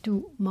how I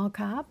do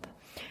mock-up.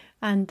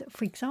 And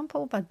for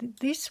example, but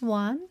this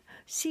one,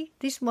 see,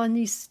 this one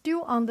is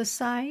still on the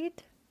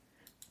side.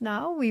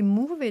 Now we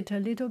move it a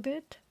little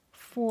bit,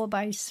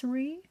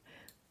 4x3,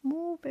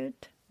 move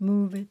it.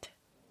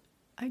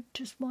 I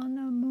just want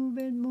to move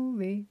it.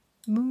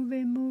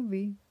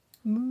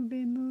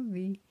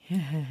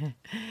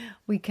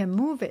 We can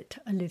move it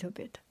a little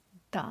bit.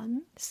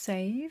 Done,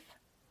 save.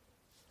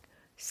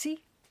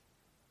 See,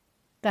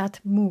 that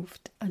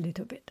moved a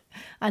little bit.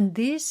 And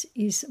this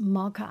is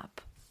mock-up.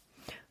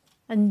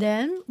 And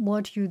then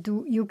what you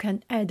do, you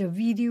can add a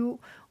video.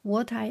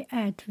 What I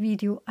add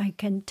video, I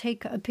can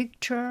take a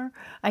picture.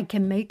 I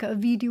can make a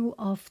video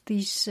of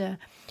this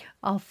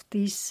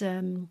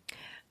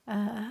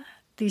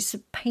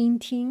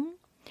painting.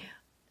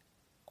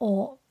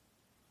 Or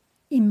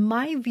in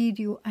my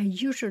video, I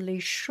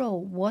usually show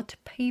what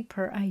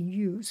paper I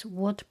use,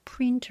 what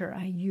printer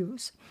I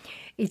use.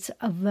 It's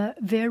a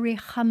very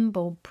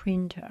humble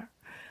printer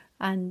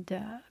and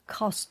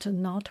cost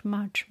not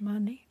much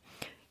money.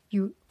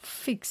 You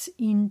fix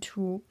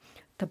into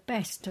the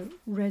best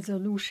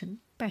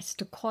resolution,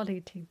 best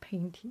quality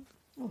painting.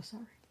 Oh,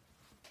 sorry.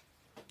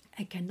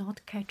 I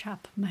cannot catch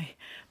up my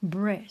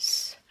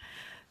breath.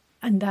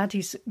 And that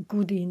is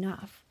good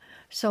enough.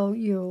 So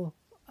you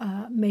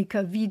make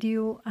a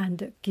video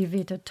and give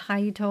it a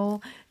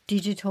title,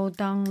 digital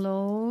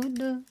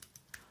download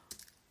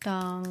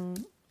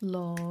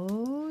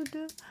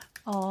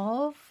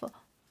of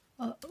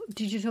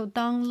digital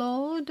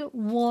download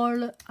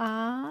wall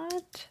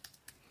art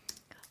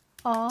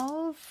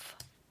of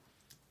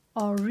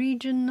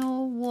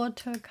original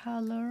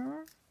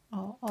watercolor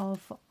or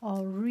of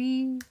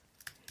original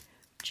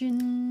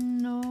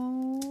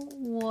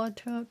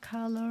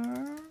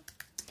watercolor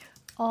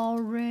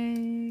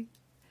Oregon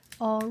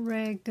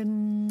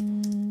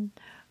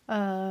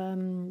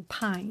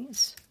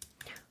pines.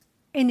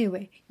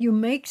 Anyway, you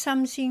make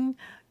something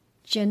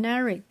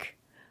generic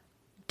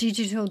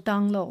digital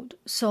download.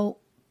 So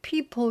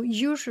people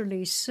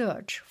usually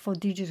search for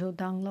digital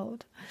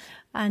download.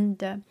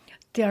 And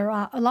there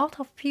are a lot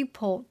of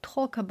people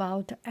talk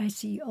about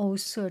SEO,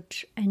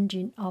 search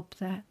engine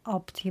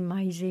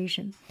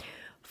optimization.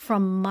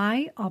 From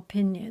my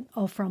opinion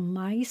or from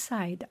my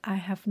side, I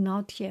have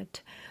not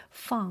yet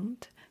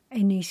found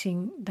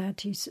anything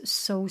that is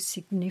so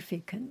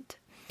significant.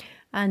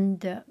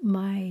 And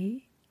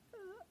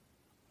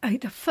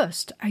at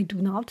first, I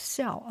do not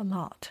sell a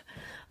lot.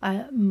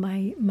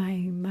 My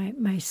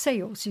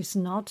sales is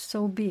not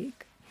so big.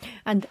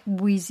 And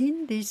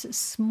within this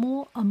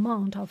small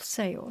amount of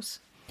sales,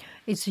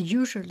 it's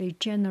usually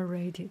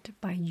generated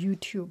by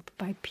YouTube,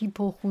 by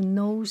people who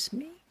knows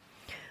me.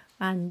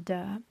 And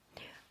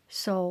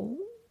so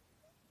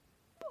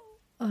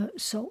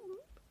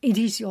it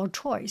is your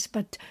choice,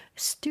 but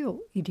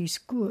still it is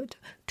good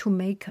to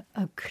make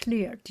a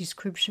clear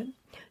description.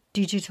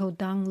 Digital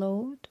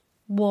download,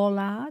 wall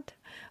art,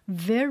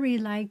 very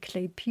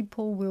likely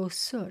people will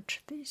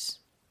search this.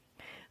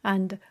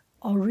 And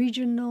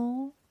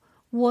original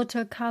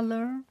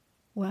watercolor,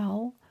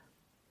 well,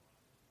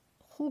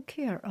 who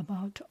care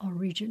about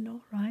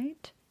original,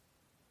 right?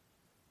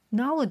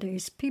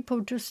 Nowadays, people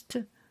just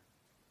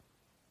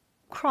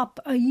crop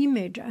an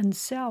image and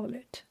sell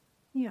it.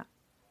 Yeah.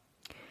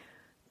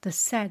 The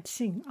sad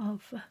thing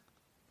of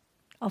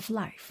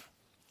life.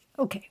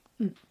 Okay.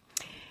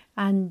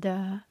 And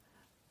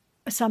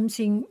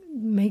something,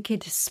 make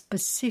it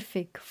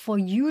specific for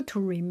you to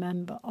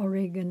remember.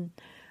 Oregon.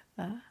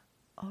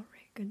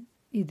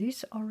 Is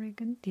this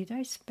Oregon? Did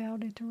I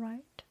spell it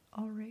right?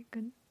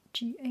 Oregon.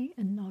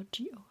 G-A-N, not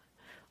G-O.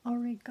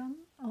 Oregon.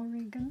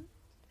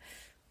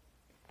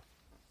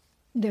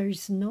 There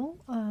is no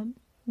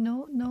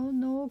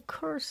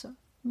cursor.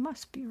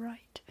 Must be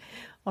right.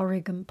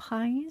 Oregon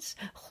pines.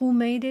 Who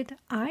made it?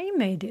 I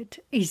made it.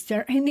 Is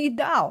there any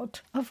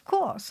doubt? Of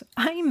course,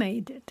 I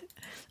made it.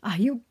 Are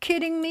you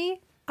kidding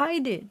me? I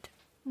did.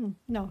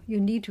 No, you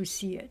need to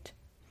see it.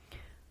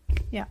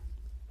 Yeah.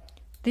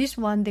 This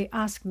one, they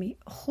ask me,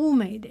 who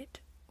made it?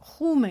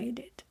 Who made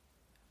it?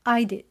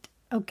 I did.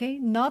 Okay?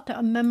 Not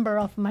a member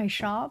of my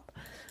shop.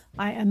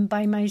 I am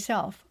by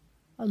myself.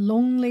 A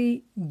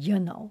lonely,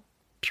 Pew,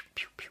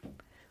 pew, pew.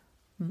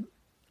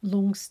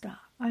 Lone Star.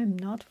 I'm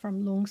not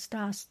from Lone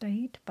Star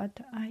State,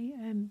 but I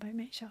am by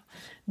myself.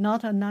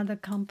 Not another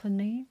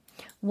company.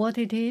 What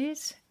it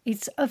is,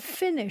 it's a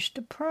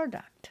finished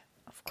product,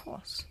 of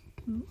course.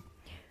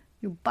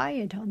 You buy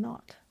it or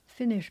not,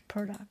 finished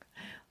product.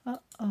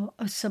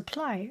 A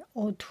supply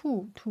or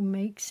two to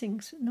make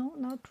things. No,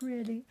 not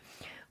really.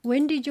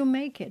 When did you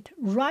make it?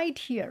 Right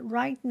here,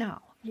 right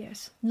now.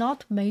 Yes,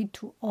 not made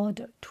to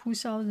order.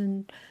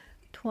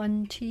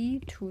 2020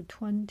 to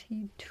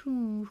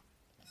 22.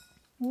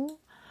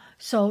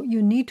 So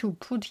you need to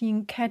put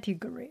in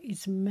category.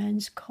 It's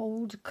men's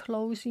coat,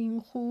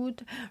 clothing,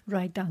 hood,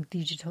 write down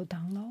digital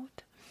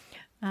download.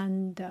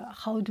 And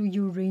how do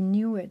you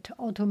renew it?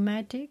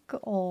 Automatic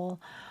or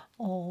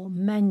or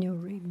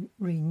manual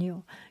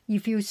renew.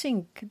 If you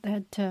think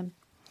that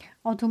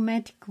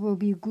automatic will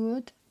be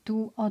good,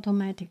 do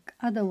automatic.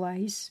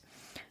 Otherwise,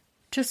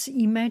 just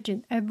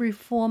imagine every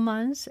 4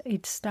 months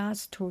it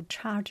starts to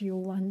charge you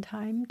one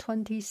time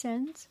 20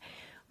 cents.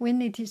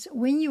 When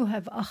you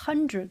have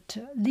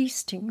 100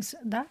 listings,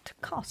 that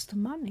costs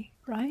money,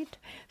 right?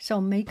 So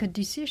make a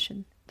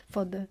decision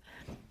for the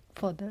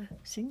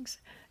things.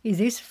 Is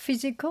this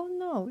physical?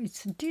 No,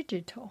 it's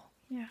digital.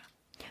 Yeah.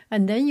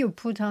 And then you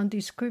put on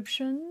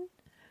description,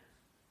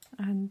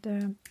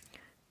 and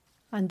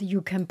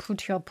you can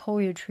put your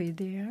poetry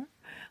there.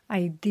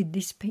 I did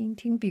this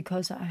painting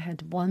because I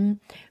had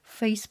one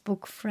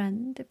Facebook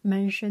friend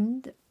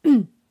mentioned,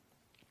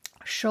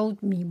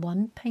 showed me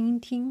one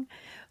painting,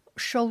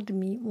 showed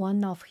me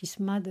one of his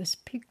mother's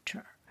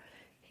picture.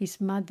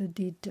 His mother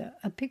did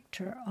a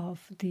picture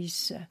of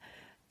this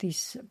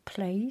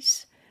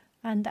place,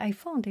 and I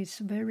found it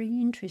very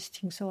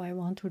interesting, so I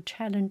want to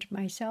challenge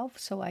myself.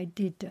 So I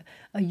did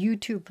a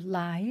YouTube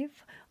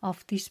live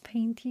of this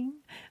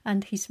painting,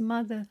 and his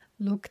mother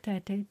looked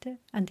at it,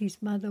 and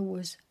his mother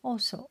was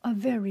also a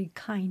very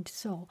kind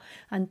soul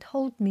and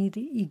told me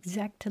the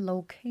exact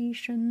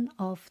location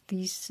of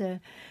this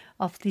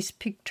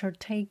picture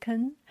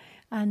taken,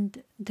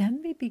 and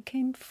then we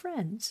became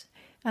friends,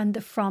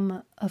 and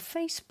from a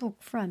Facebook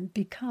friend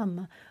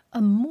become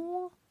a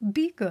more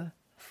bigger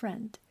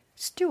friend.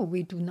 Still,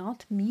 we do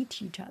not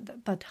meet each other,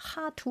 but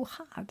heart to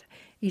heart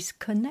is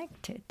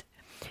connected.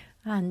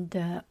 And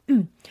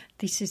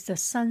this is the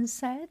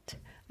sunset.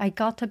 I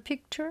got a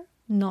picture,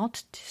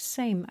 not the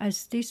same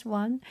as this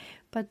one,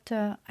 but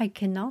I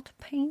cannot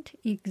paint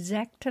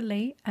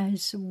exactly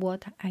as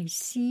what I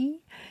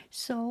see.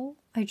 So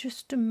I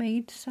just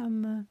made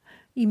some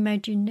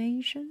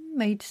imagination,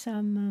 made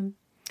some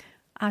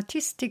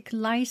artistic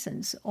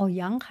license or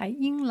Yang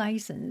Haiying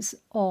license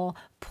or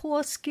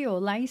poor skill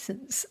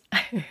license.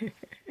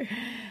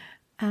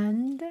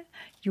 And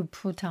you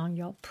put on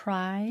your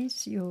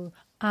price, you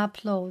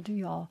upload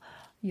your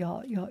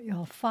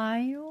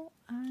file,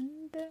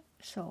 and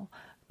so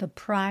the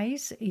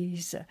price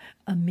is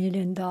 $1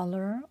 million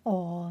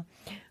or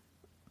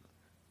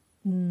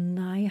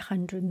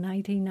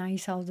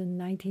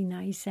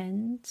 999,099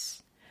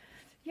 cents.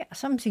 Yeah,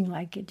 something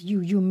like it.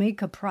 You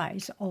make a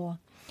price, or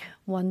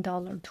 $1,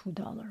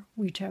 $2,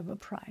 whichever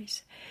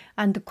price.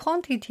 And the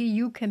quantity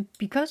you can,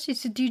 because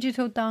it's a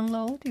digital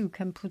download, you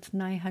can put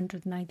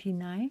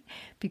 999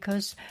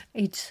 because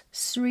it's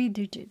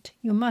 3-digit.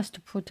 You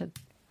must put a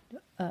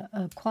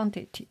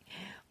quantity,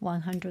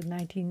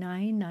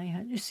 199,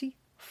 900. You see,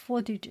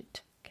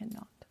 4-digit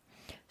cannot.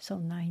 So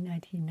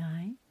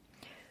 999.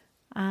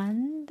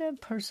 And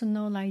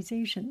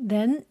personalization.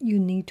 Then you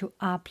need to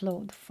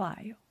upload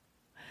file.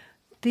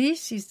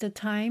 This is the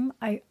time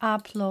I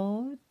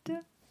upload.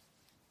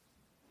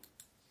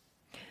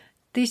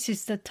 This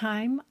is the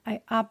time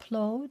I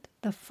upload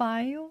the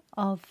file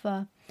of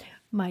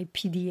my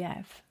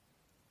PDF,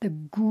 the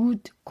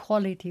good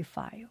quality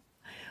file.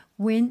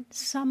 When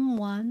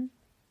someone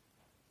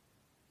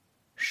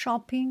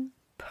shopping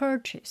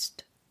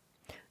purchased,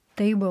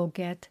 they will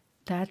get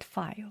that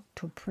file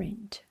to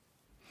print.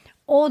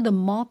 All the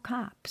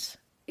mock-ups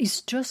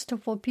is just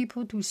for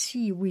people to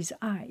see with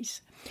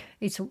eyes.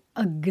 It's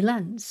a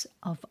glance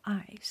of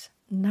eyes,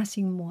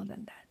 nothing more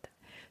than that.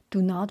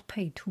 Do not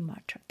pay too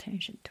much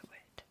attention to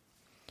it.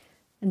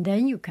 And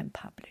then you can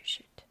publish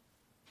it.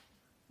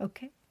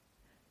 Okay?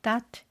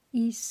 That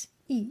is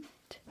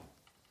it.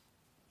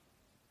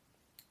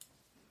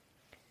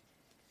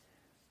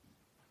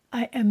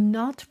 I am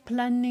not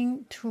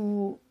planning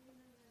to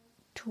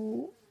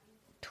do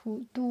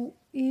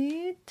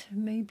it.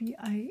 Maybe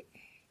I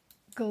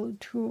go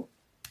to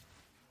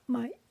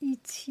my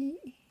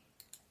Etsy.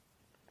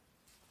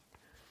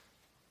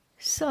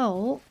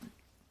 So,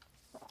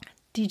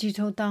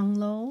 digital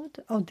download.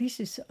 Oh, this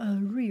is a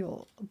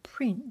real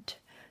print.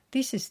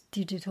 This is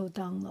digital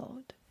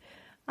download.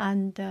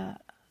 And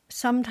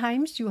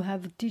sometimes you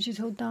have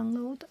digital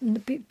download.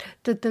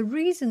 The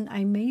reason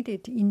I made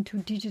it into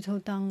digital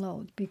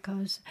download,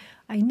 because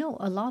I know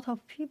a lot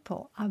of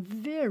people are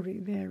very,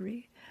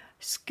 very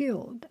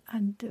skilled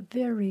and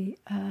very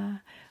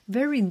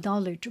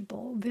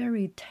knowledgeable,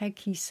 very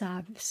techie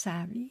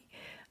savvy,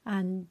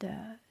 and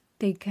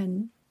they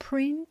can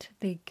print,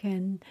 they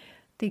can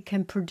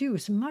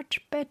produce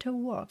much better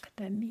work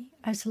than me.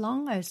 As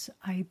long as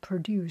I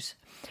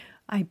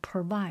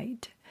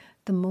provide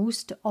the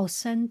most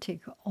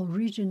authentic,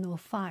 original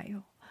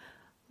file,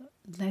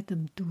 let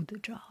them do the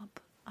job.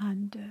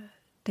 And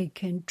they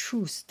can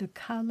choose the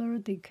color,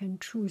 they can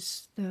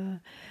choose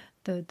the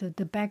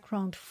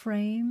background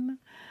frame,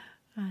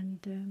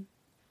 and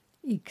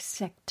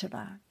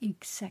etc.,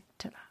 etc.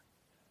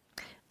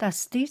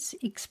 Does this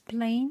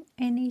explain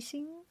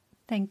anything?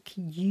 Thank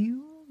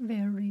you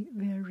very,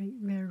 very,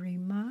 very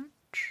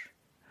much.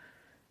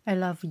 I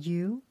love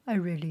you. I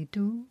really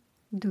do.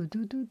 Do.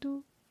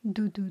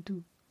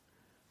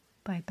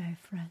 Bye-bye,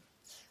 friend.